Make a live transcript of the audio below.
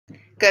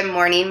Good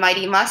morning,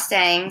 Mighty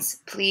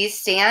Mustangs. Please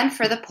stand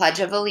for the Pledge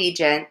of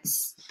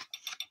Allegiance.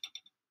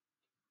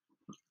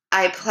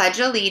 I pledge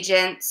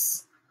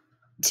allegiance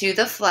to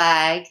the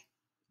flag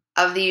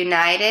of the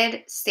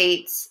United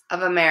States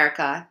of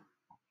America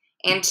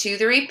and to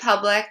the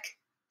republic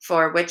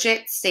for which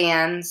it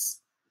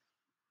stands,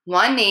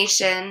 one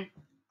nation,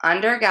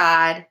 under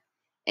God,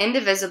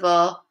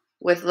 indivisible,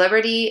 with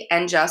liberty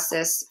and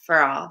justice for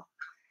all.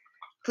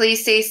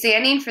 Please stay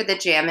standing for the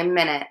Jammin'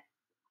 Minute.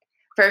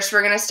 First,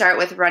 we're going to start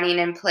with running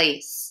in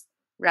place.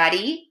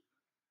 Ready?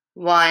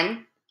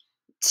 1,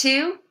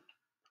 2,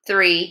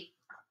 3,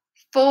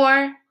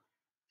 4,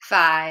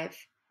 5,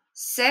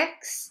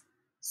 6,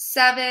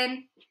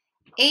 7,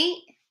 8,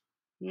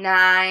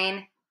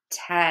 9,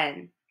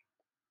 10.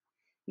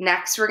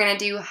 Next, we're going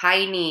to do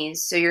high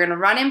knees. So you're going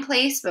to run in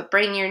place, but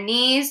bring your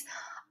knees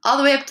all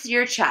the way up to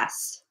your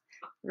chest.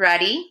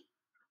 Ready?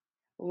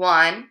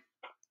 1,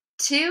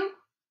 2,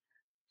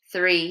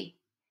 3,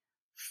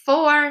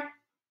 4,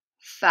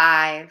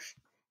 5,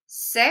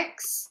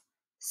 6,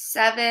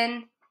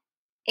 7,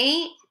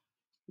 8,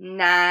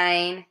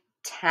 9,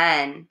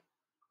 10.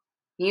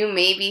 You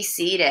may be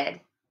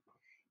seated.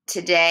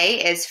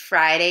 Today is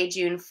Friday,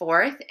 June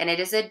 4th, and it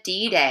is a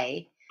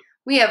D-Day.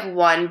 We have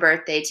one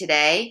birthday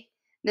today,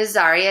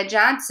 Nazaria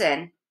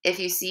Johnson. If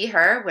you see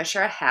her, wish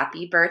her a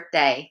happy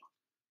birthday.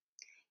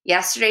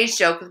 Yesterday's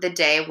joke of the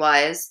day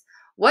was,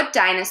 what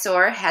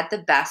dinosaur had the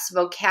best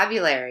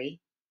vocabulary?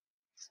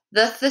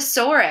 The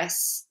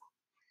thesaurus.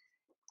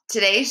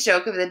 Today's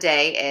joke of the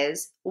day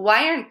is,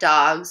 why aren't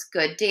dogs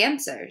good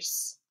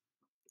dancers?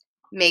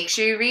 Make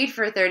sure you read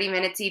for 30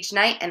 minutes each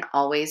night and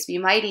always be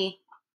mighty.